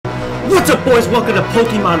What's up, boys? Welcome to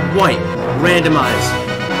Pokemon White Randomized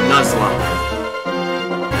Nuzlocke.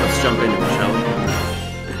 Let's jump into it, shall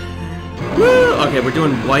we? Woo! Okay, we're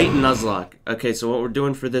doing White Nuzlocke. Okay, so what we're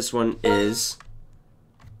doing for this one is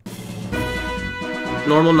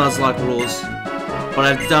normal Nuzlocke rules, but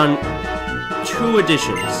I've done 2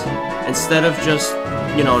 additions. Instead of just,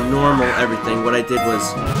 you know, normal everything, what I did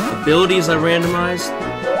was abilities I randomized,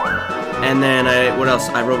 and then what else?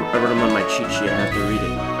 I wrote them on my cheat sheet. I have to read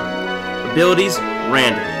it. Abilities,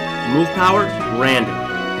 random. Move power, random.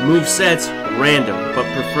 Move sets, random, but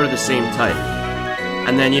prefer the same type.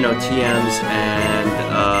 And then, you know, TMs and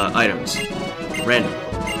items, random.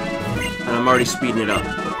 And I'm already speeding it up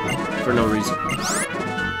for no reason.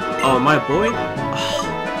 Oh, am I a boy?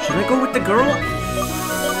 Oh, should I go with the girl?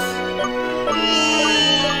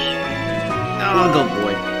 I'll go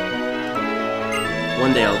boy.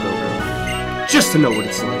 One day I'll go girl. Just to know what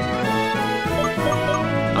it's like.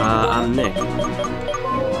 I'm Nick.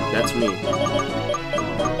 That's me.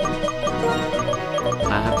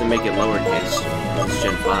 I have to make it lowercase. It's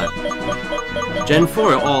Gen 5. Gen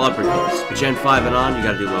 4, all uppercase. Gen 5 and on, you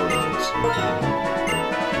gotta do lowercase.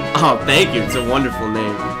 Oh, thank you. It's a wonderful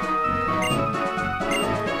name.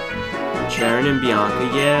 Sharon and Bianca.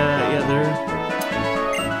 Yeah, they're...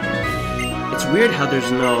 It's weird how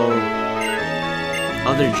there's no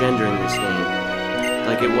other gender in this game.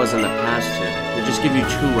 Like it was in the past too. They just give you 2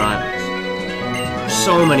 rivals.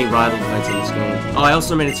 So many rival fights in this game. Oh, I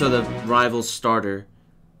also made it so the rival starter,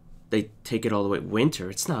 they take it all the way. Winter?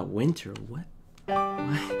 It's not winter. What?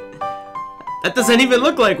 That doesn't even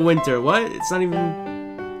look like winter. What? It's not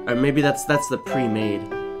even... Or maybe that's the pre-made.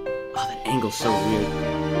 Oh, that angle's so weird.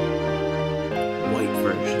 White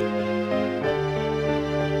version.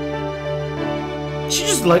 She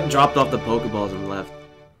just like dropped off the Pokeballs and left.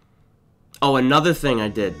 Oh, another thing I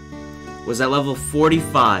did was at level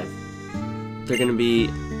 45, they're gonna be,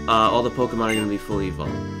 all the Pokemon are gonna be fully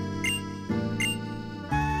evolved.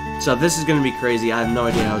 So this is gonna be crazy. I have no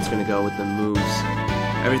idea how it's gonna go with the moves.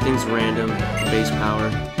 Everything's random, base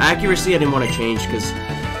power. Accuracy I didn't want to change because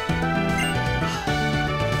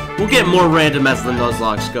we'll get more random as the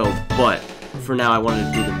Nuzlocks go, but for now I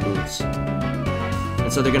wanted to do the moves.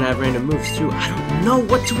 And so they're gonna have random moves too. I don't know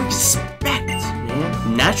what to expect,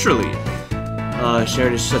 man. Naturally.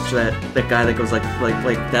 Sharon is such that guy that goes like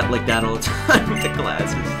that all the time with the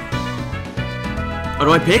glasses. Oh,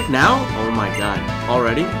 do I pick now? Oh my god.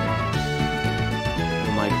 Already?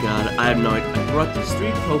 Oh my god. I have no idea. I brought these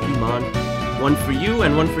 3 Pokemon. One for you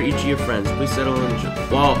and one for each of your friends. Please settle in the...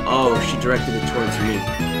 Well, oh, she directed it towards me.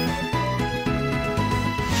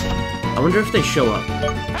 I wonder if they show up.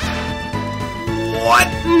 What?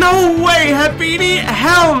 No way, Happini!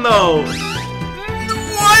 Hell no!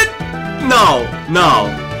 What? No, no,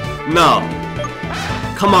 no.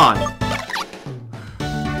 Come on.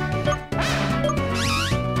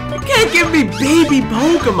 You can't give me baby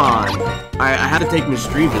Pokemon! Alright, I have to take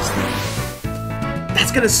Misdreavus then.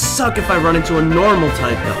 That's gonna suck if I run into a normal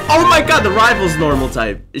type though. Oh my god, the rival's normal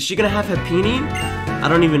type. Is she gonna have Happini? I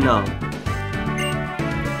don't even know.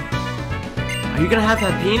 Are you gonna have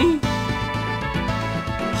Happini?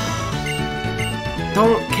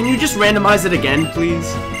 Can you just randomize it again,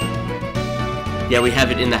 please? Yeah, we have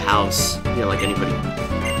it in the house. Yeah, like anybody.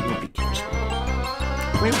 Nobody cares.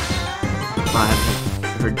 Wait. Oh, I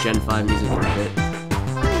haven't heard Gen 5 music for a bit.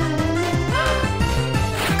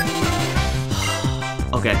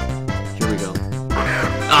 Okay, here we go.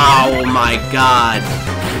 Oh my god.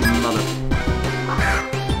 Mother.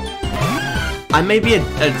 I may be at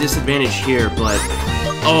a disadvantage here, but...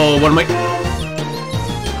 Oh, what am I...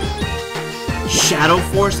 Shadow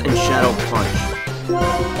Force and Shadow Punch.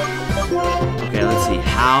 Okay, let's see.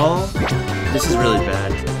 How? This is really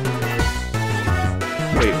bad.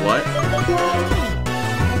 Wait, what?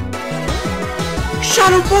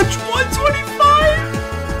 Shadow Punch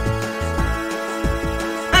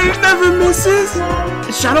 125! And it never misses!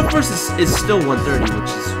 Shadow Force is still 130,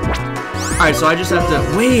 which is... Alright, so I just have to...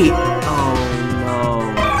 Wait! Oh, no.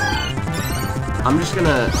 I'm just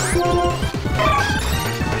gonna...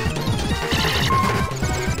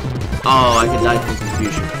 Oh, I could die from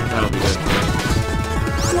confusion. That'll be good.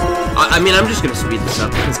 I mean, I'm just gonna speed this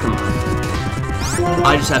up, because come on.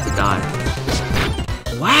 I just have to die.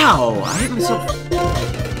 Wow! I hit myself.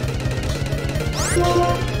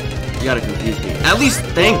 You gotta confuse me. At least,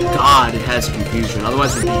 thank God it has confusion.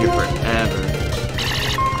 Otherwise, we'd be here forever.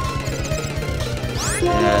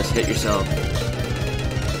 Yes, hit yourself.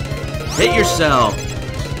 Hit yourself!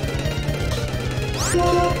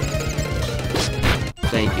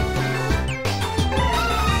 Thank you.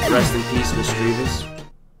 Rest in peace, Misdreavus.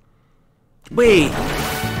 Wait,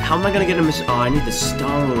 how am I gonna get him? Oh, I need the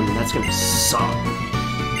stone. That's gonna suck.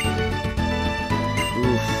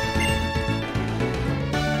 Oof.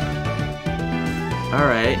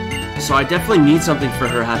 Alright. So I definitely need something for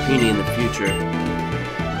her Happini in the future.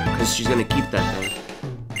 Because she's gonna keep that thing.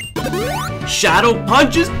 Shadow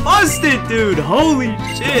Punch is busted, dude! Holy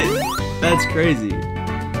shit! That's crazy.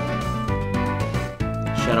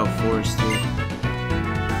 Shadow Force, dude.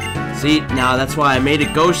 See, now that's why I made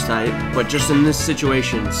it Ghost type, but just in this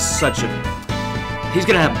situation, such a... He's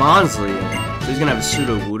gonna have Bonsly, so he's gonna have a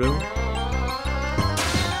Pseudo-Wudo.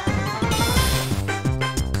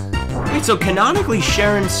 Wait, so canonically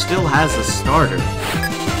Sharon still has a starter,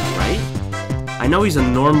 right? I know he's a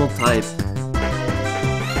normal type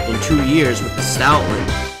in 2 years with the Stoutland,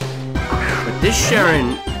 but this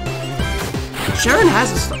Sharon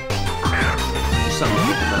has a starter. There's something to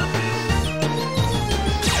think about.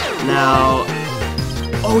 Now,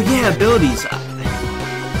 oh yeah, abilities.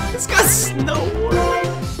 It's got Snow World.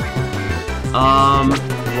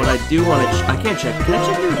 What I do want to, I can't check. Can I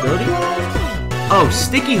check your ability? Oh,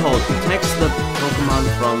 Sticky Hold protects the Pokemon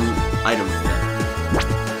from item theft.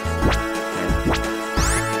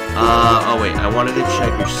 Okay. Oh wait, I wanted to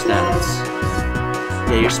check your stats.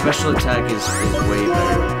 Yeah, your special attack is way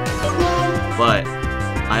better, but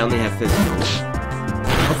I only have 50.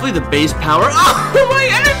 Hopefully the base power. Oh my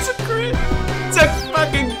god, it's a crit! It's a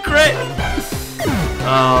fucking crit!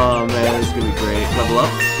 Oh man, this is gonna be great. Level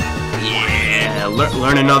up? Yeah,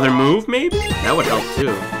 learn another move maybe? That would help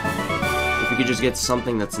too. If we could just get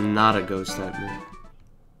something that's not a ghost type move.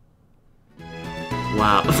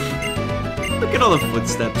 Wow. Look at all the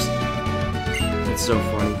footsteps. That's so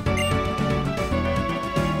funny.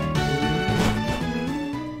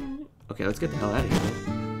 Okay, let's get the hell out of here.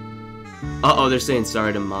 Uh-oh, they're saying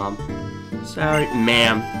sorry to Mom. Sorry,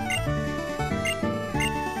 ma'am.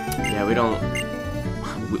 Yeah, we don't...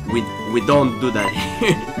 We don't do that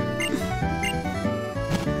here.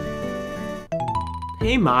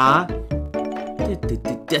 Hey, Ma.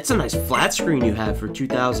 That's a nice flat screen you have for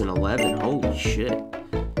 2011. Holy shit.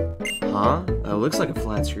 Huh? It looks like a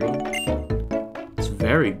flat screen. It's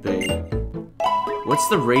very big. What's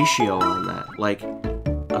the ratio on that? Like...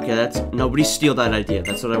 Okay, that's... Nobody steal that idea.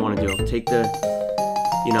 That's what I want to do. I'll take the...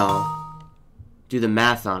 You know... Do the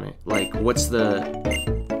math on it. Like, what's the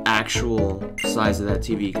actual size of that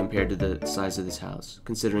TV compared to the size of this house?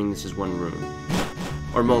 Considering this is one room.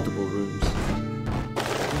 Or multiple rooms.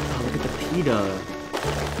 Oh, look at the PETA.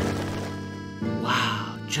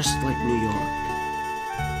 Wow. Just like New York.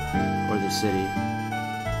 Or the city.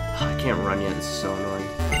 Oh, I can't run yet. This is so annoying.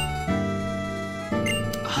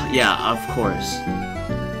 Yeah, of course.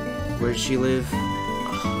 Where does she live?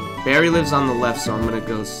 Barry lives on the left, so I'm gonna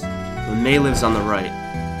go... May lives on the right.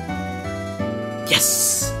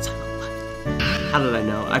 Yes! It's on the left. How did I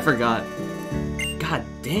know? I forgot. God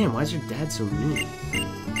damn, why is your dad so mean?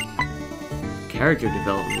 Character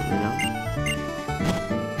development, you know?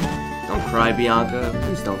 Don't cry, Bianca.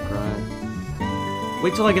 Please don't cry.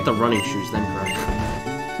 Wait till I get the running shoes, then cry.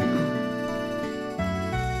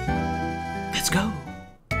 Let's go!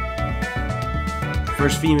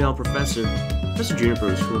 First female professor. Professor Juniper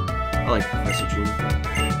was cool. I like Professor Juniper.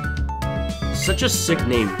 Such a sick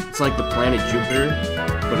name. It's like the planet Jupiter,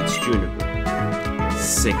 but it's Juniper.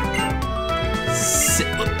 Sick.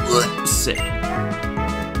 Sick.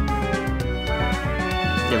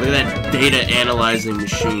 Yeah, look at that data analyzing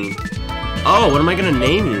machine. Oh, what am I gonna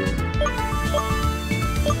name you?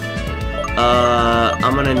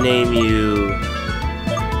 I'm gonna name you...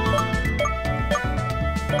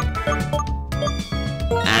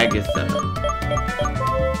 Agatha.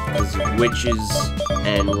 Because witches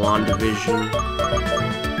and WandaVision.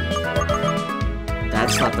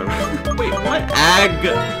 That's not the right... Wait, what?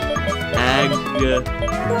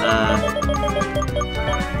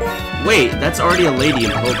 Wait, that's already a lady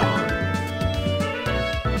in Pokemon.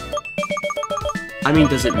 I mean,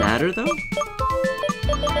 does it matter, though?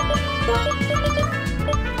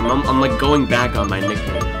 I'm like going back on my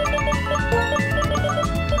nickname.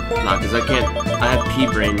 Nah, because I can't... I have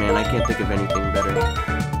P-Brain, man. I can't think of anything better.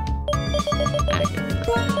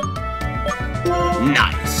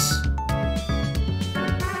 Nice!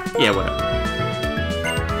 Yeah, whatever.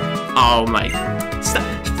 Oh my... Stop.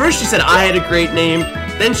 First she said I had a great name,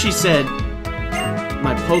 then she said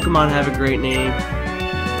my Pokemon have a great name.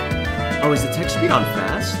 Oh, is the text speed on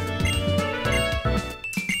fast?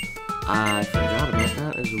 I forgot about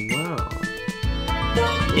that as well.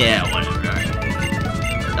 Yeah, whatever.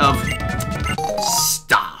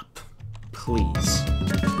 Stop. Please.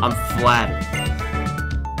 I'm flattered.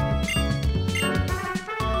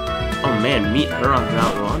 Oh man, meet her on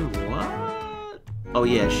Route 1? What? Oh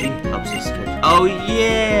yeah, she helps us catch. Oh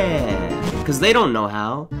yeah! Because they don't know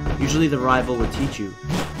how. Usually the rival would teach you.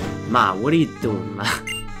 Ma, what are you doing, Ma?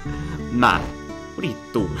 Ma, what are you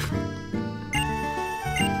doing?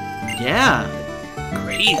 Yeah!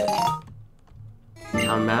 Crazy!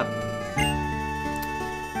 Town map.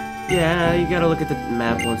 Yeah, you gotta look at the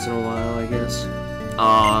map once in a while, I guess.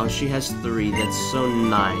 Aw, she has 3. That's so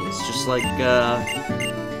nice. Just like,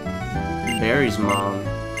 Barry's mom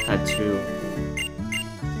had 2.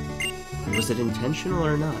 Was it intentional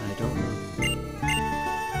or not? I don't know.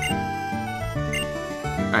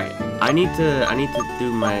 Alright, I need to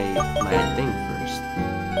do my thing first.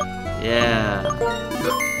 Yeah.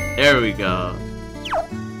 There we go.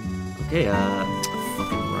 Okay,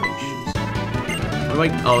 fucking running shoes. What do I...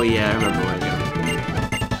 Oh yeah, I remember where I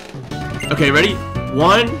go. Okay, ready?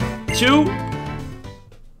 1, 2.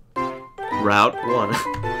 Route 1.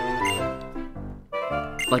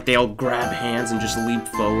 Like they all grab hands and just leap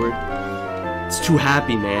forward. It's too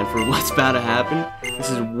happy, man, for what's about to happen. This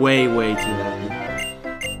is way, way too happy.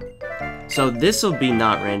 So this will be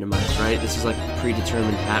not randomized, right? This is like a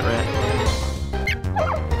predetermined pat rat.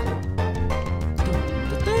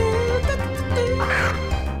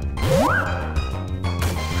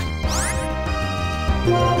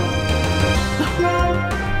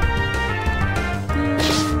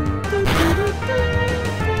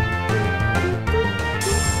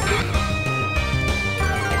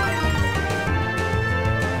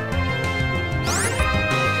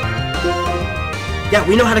 Yeah,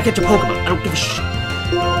 we know how to catch a Pokemon. I don't give a shit.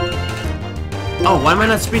 Oh, why am I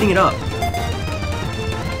not speeding it up?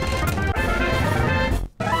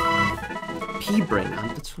 P-Brain.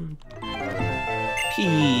 That's from...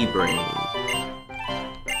 P-Brain.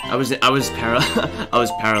 I was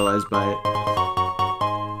paralyzed by it.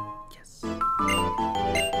 Yes.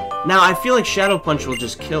 Now I feel like Shadow Punch will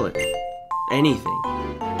just kill it. Anything.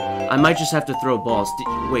 I might just have to throw balls.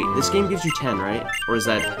 Wait, this game gives you 10, right? Or is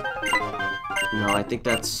that... No, I think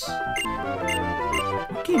that's...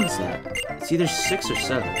 What game is that? It's either 6 or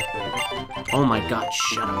 7. Oh my god,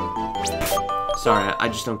 shut up. Sorry, I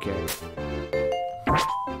just don't care.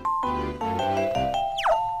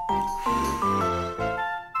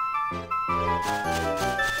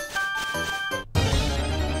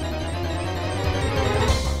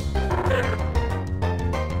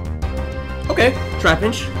 Okay,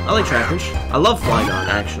 Trapinch. I like Trapinch. I love Flygon,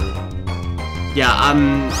 actually. Yeah,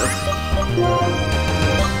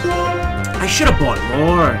 I should have bought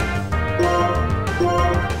more.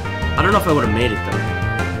 I don't know if I would have made it though.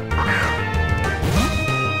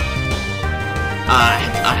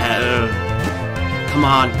 I had. Come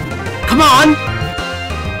on, come on!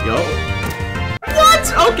 Yo. What?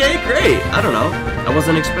 Okay, great. I don't know. I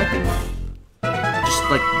wasn't expecting it. Just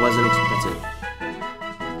like wasn't expecting it.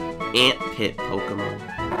 Ant Pit Pokemon.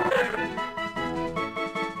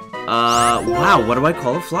 Wow, what do I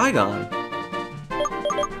call a Flygon?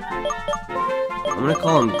 I'm gonna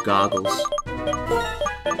call him Goggles.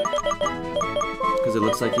 Because it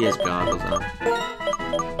looks like he has goggles on.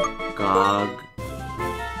 Gog...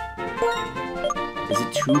 Is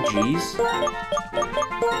it 2 G's?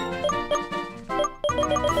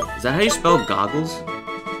 Is that how you spell goggles?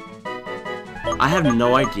 I have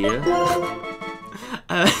no idea.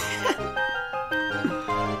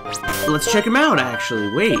 Let's check him out, actually.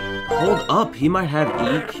 Wait, hold up. He might have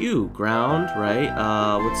EQ. Ground, right?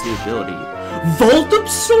 What's the ability?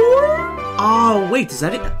 Voltapsaur? Oh, wait, does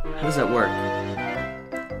that... How does that work?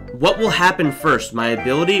 What will happen first? My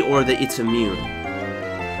ability or that it's immune?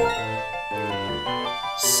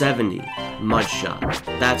 70. Mud Shot.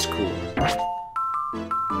 That's cool.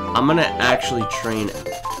 I'm gonna actually train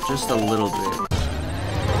just a little bit.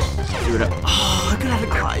 See what oh, I got a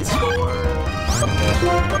Gliscor.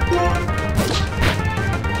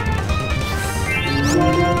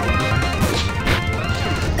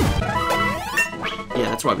 Yeah,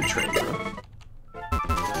 that's why we train, bro.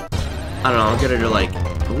 I don't know, I'll get her to like,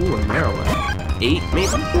 ooh, a Marowak. 8, maybe?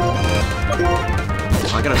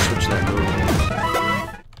 Oh, I gotta switch that move.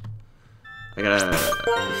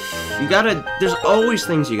 You gotta, there's always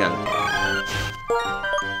things you gotta do.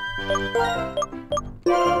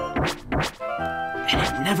 And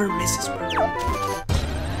it never misses, bro.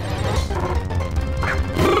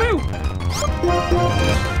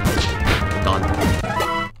 Done.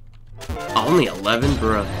 Only 11,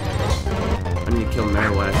 bro. I need to kill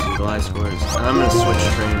Marowaks and Gliscors. I'm gonna switch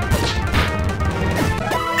train.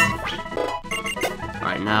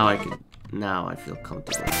 Alright, now I feel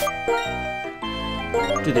comfortable.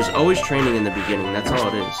 Dude, there's always training in the beginning, that's all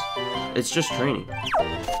it is. It's just training.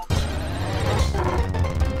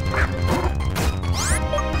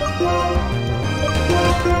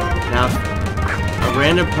 Now, if a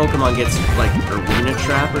random Pokemon gets, like, Arena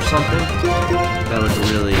Trap or something, that would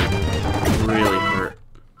really, really hurt.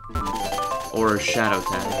 Or Shadow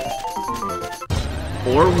Tag.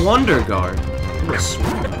 Or Wonder Guard. Ooh, sweet.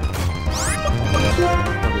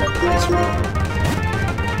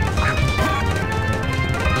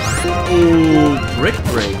 Ooh, Brick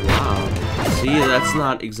Break, wow. See, that's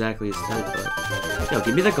not exactly his type, but... Yo,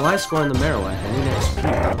 give me the Gliscor and the Marowak. I need XP,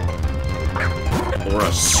 bro. Or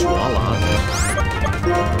a Swallow.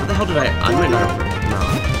 What the hell did I might not have... No.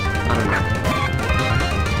 I don't know.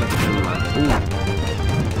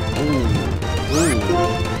 Ooh. Ooh.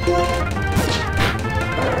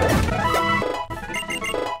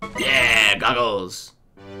 Yeah, goggles!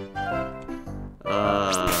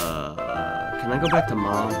 Can I go back to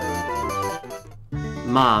Mom?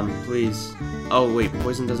 Mom, please. Oh, wait,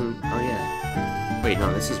 poison doesn't... Oh, yeah. Wait,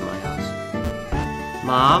 no, this is my house.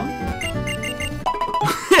 Mom?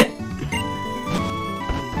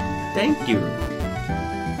 Thank you.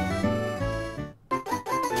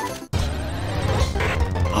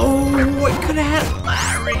 Oh, I could have had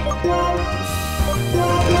Larry.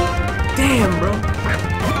 Damn, bro.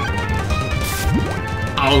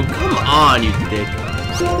 Oh, come on, you dick.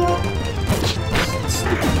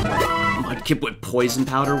 Mudkip with poison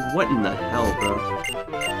powder? What in the hell, bro?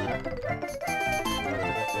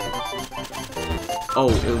 Oh,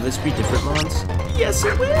 will this be different mons? Yes,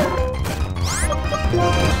 it will!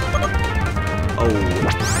 Oh.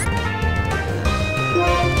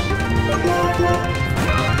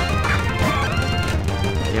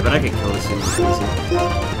 Yeah, but I could kill this thing easy.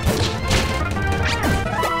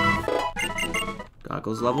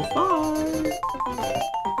 Goggles level 5.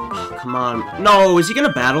 Oh, come on. No, is he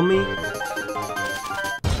gonna battle me?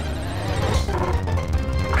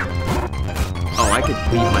 Oh, I could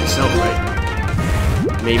beat myself, right?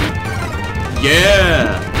 Maybe.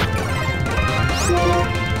 Yeah!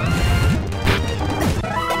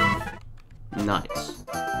 Nice.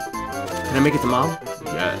 Can I make it to Mom?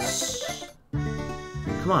 Yes.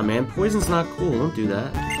 Come on, man. Poison's not cool. Don't do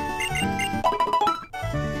that.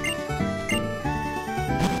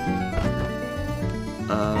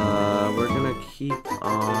 We're gonna keep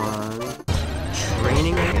on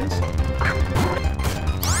training, I guess?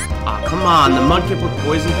 Ah, come on. The Mudkip with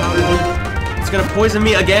poison powder, dude. It's gonna poison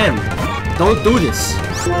me again. Don't do this. It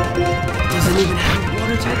doesn't even have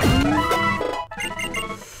water type.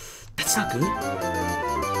 That's not good.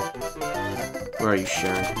 Where are you,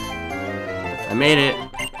 Sharon? I made it.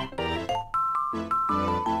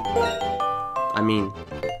 I mean,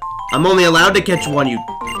 I'm only allowed to catch one, you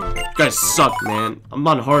guys suck, man. I'm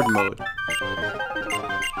on hard mode.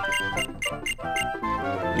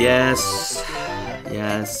 Yes.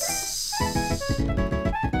 Yes.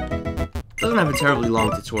 Doesn't have a terribly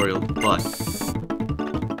long tutorial, but...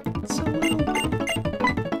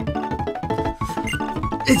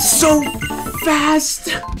 It's so fast!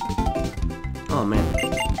 Oh, man.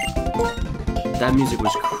 That music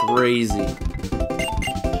was crazy.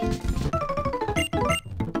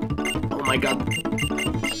 Oh my god.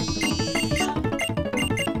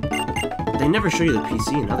 They never show you the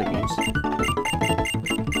PC in other games.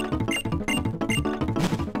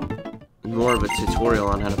 More of a tutorial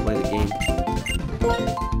on how to play the game.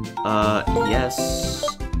 Yes.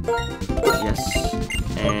 Yes.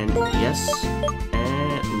 And yes.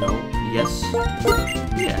 And no. Yes.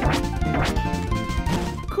 Yeah.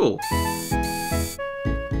 Cool.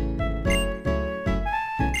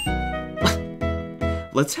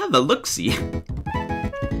 Let's have a look-see.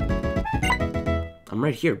 I'm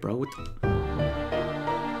right here, bro. What the...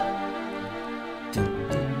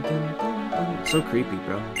 So creepy,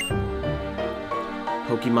 bro.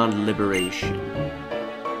 Pokemon Liberation.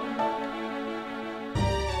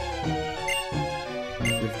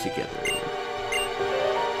 Live together.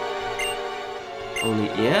 Only,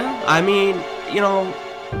 yeah? I mean, you know...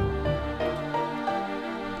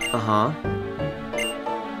 Uh-huh.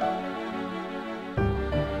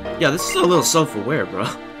 Yeah, this is a little self-aware, bro.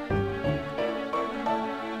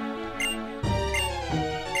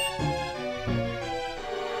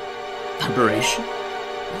 Liberation?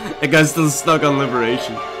 That guy's still stuck on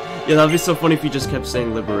Liberation. Yeah, that'd be so funny if he just kept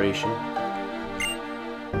saying Liberation.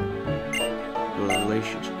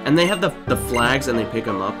 Relationship. And they have the flags and they pick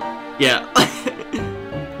them up. Yeah.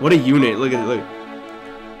 What a unit. Look at it, look.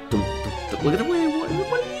 Look at the way, what a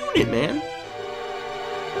unit, man.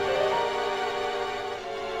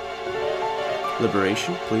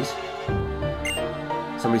 Liberation, please.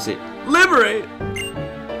 Somebody say, liberate!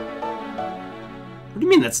 What do you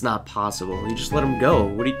mean that's not possible? You just let him go.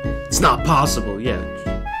 What do you... It's not possible, yeah.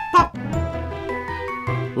 Pop!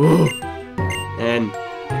 Ooh. And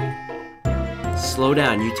slow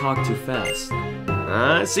down. You talk too fast.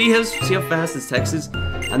 See how fast his text is?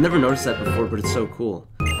 I've never noticed that before, but it's so cool.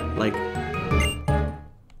 Like,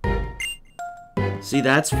 see,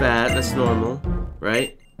 that's fat. That's normal,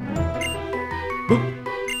 right? See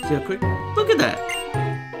how quick? Look at that.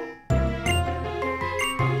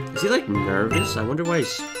 Is he like nervous? I wonder why he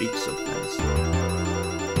speaks so fast.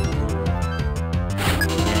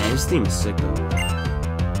 Yeah, his theme's sick though.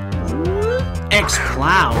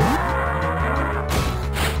 X-Cloud.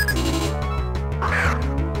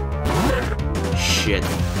 Shit.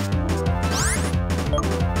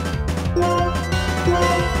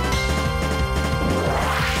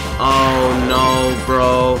 Oh no,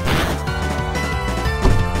 bro.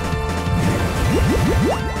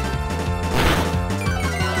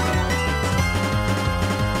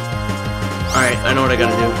 Alright, I know what I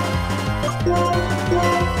gotta do.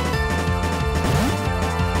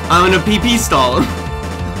 I'm gonna PP stall him.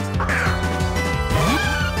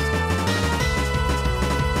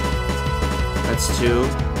 That's 2.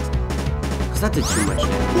 Cause that did too much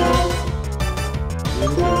damage.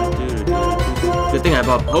 Good thing I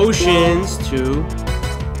bought potions. 2.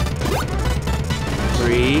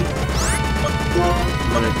 3.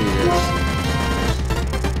 I'm gonna do this.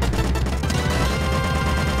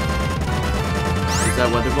 Is that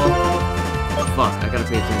weather ball? Fuck, I gotta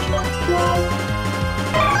pay attention.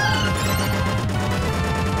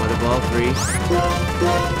 Weather ball, 3.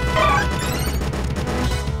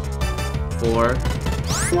 4.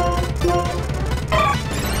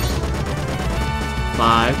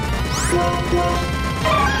 5.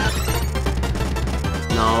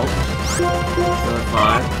 No. Still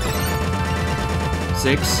 5. 6.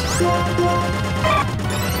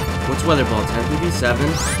 What's weather ball? 10 PB? 7.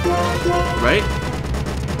 Right?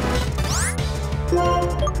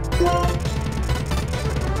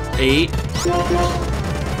 8.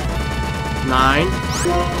 9.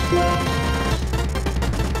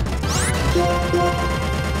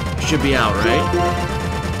 Should be out, right?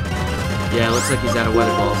 Yeah, it looks like he's out of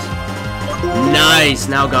weather balls. Nice!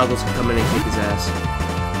 Now Goggles can come in and kick his ass.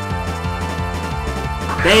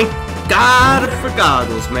 Thank God for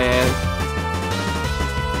Goggles, man.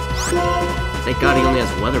 Thank God he only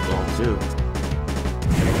has weather ball, too.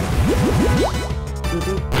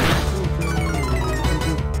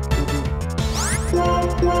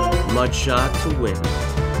 Mud shot to win.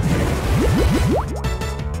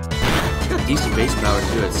 He's got decent base power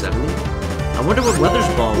too at 70. I wonder what weather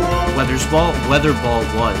ball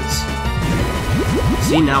was.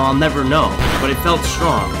 See, now I'll never know, but it felt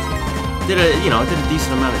strong. Did a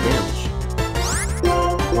decent amount of damage.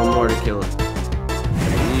 One more to kill it.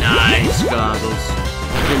 Nice, Goggles.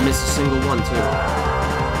 Didn't miss a single one too.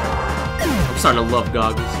 I'm starting to love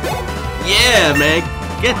Goggles. Yeah, man.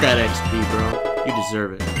 Get that XP, bro. You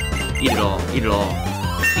deserve it. Eat it all. Eat it all.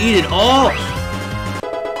 Eat it all!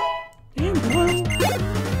 Damn, bro.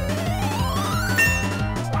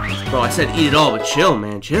 Bro, I said eat it all, but chill,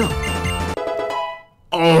 man. Chill.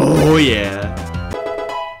 Oh, yeah.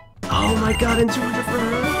 Oh, my God. And 200 for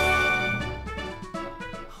her.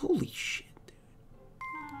 Holy shit,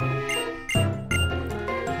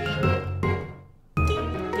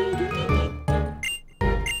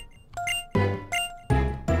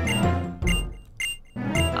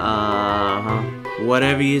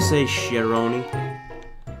 whatever you say, Sharoni.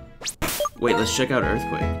 Wait, let's check out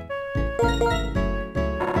Earthquake.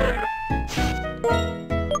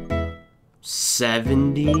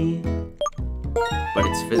 70, but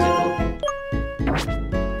it's physical.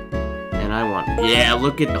 And I want, yeah,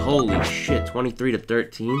 look at, holy shit, 23 to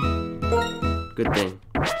 13. Good thing.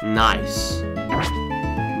 Nice.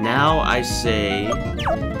 Now I say,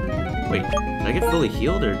 wait, did I get fully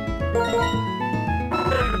healed or?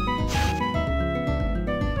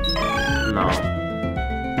 No.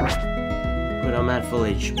 But I'm at full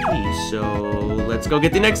HP, so let's go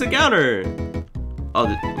get the next encounter! Oh,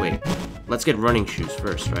 wait. Let's get running shoes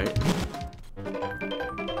first, right?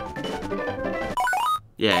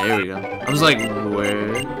 Yeah, here we go. I was like,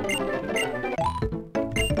 where?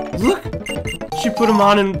 Look! She put him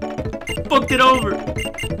on and booked it over!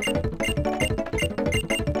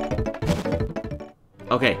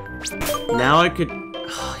 Okay. Now I could...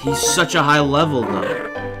 He's such a high level, though.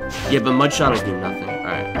 Yeah, but Mudshot will do nothing.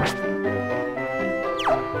 Alright.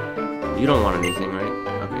 You don't want anything, right?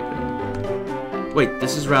 Okay, good. Wait,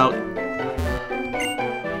 this is Route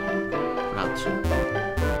 2.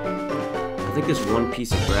 I think there's one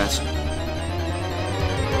piece of grass.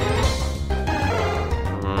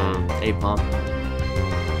 A-Pump.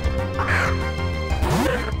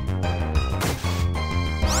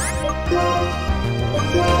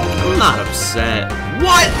 I'm not upset.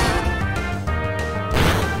 What?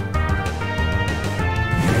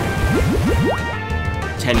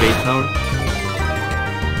 10 base power.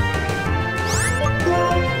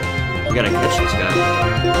 We gotta catch this guy.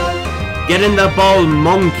 Get in the ball,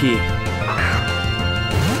 monkey.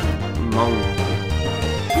 Monkey?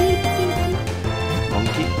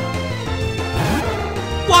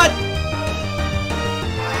 What?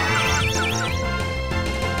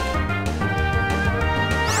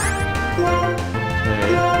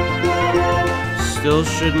 Okay. Still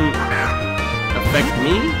shouldn't affect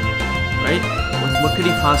me, right? What could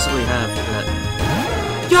he possibly have for that?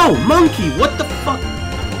 Yo, monkey! What the fuck?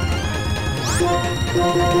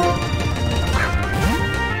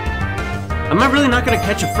 Am I really not gonna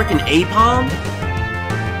catch a freaking Apom?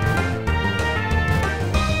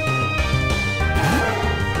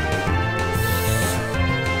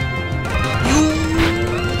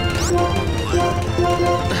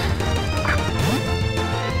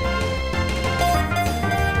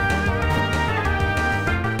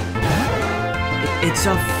 It's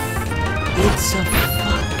a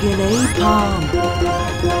fucking Apom.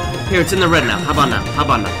 Here, it's in the red now. How about now? How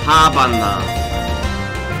about now? How about now?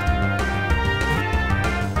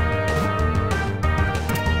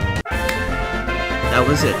 That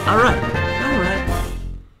was it. Alright. Alright.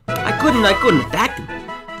 I couldn't attack him.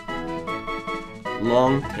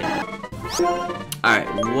 Long tail. Alright,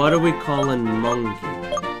 what are we calling monkey?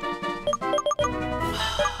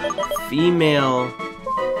 Female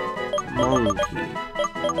monkey.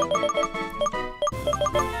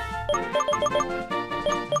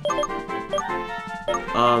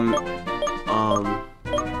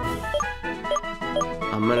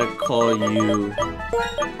 I'm gonna call you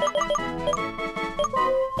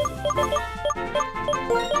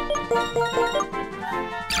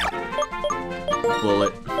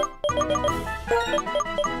Bullet.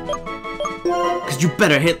 'Cause you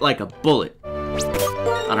better hit like a bullet.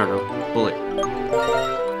 I don't know. Bullet.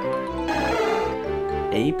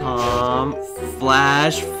 Apom.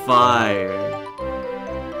 Flash fire.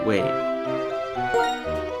 Wait.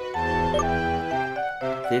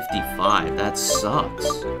 55. That sucks.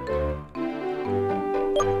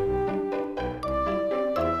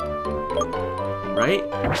 Right?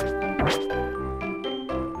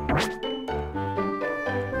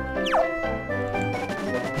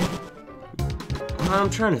 I'm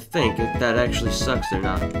trying to think if that actually sucks or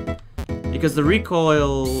not. Because the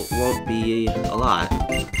recoil won't be a lot.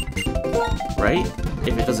 Right?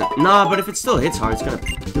 If it doesn't... Nah, but if it still hits hard, it's gonna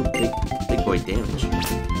do big boy damage.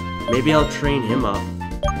 Maybe I'll train him up.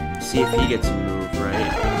 See if he gets a move,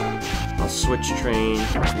 right? I'll switch train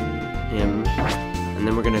him. And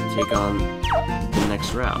then we're gonna take on the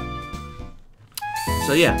next route.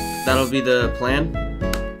 So yeah, that'll be the plan.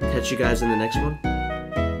 Catch you guys in the next one.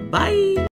 Bye!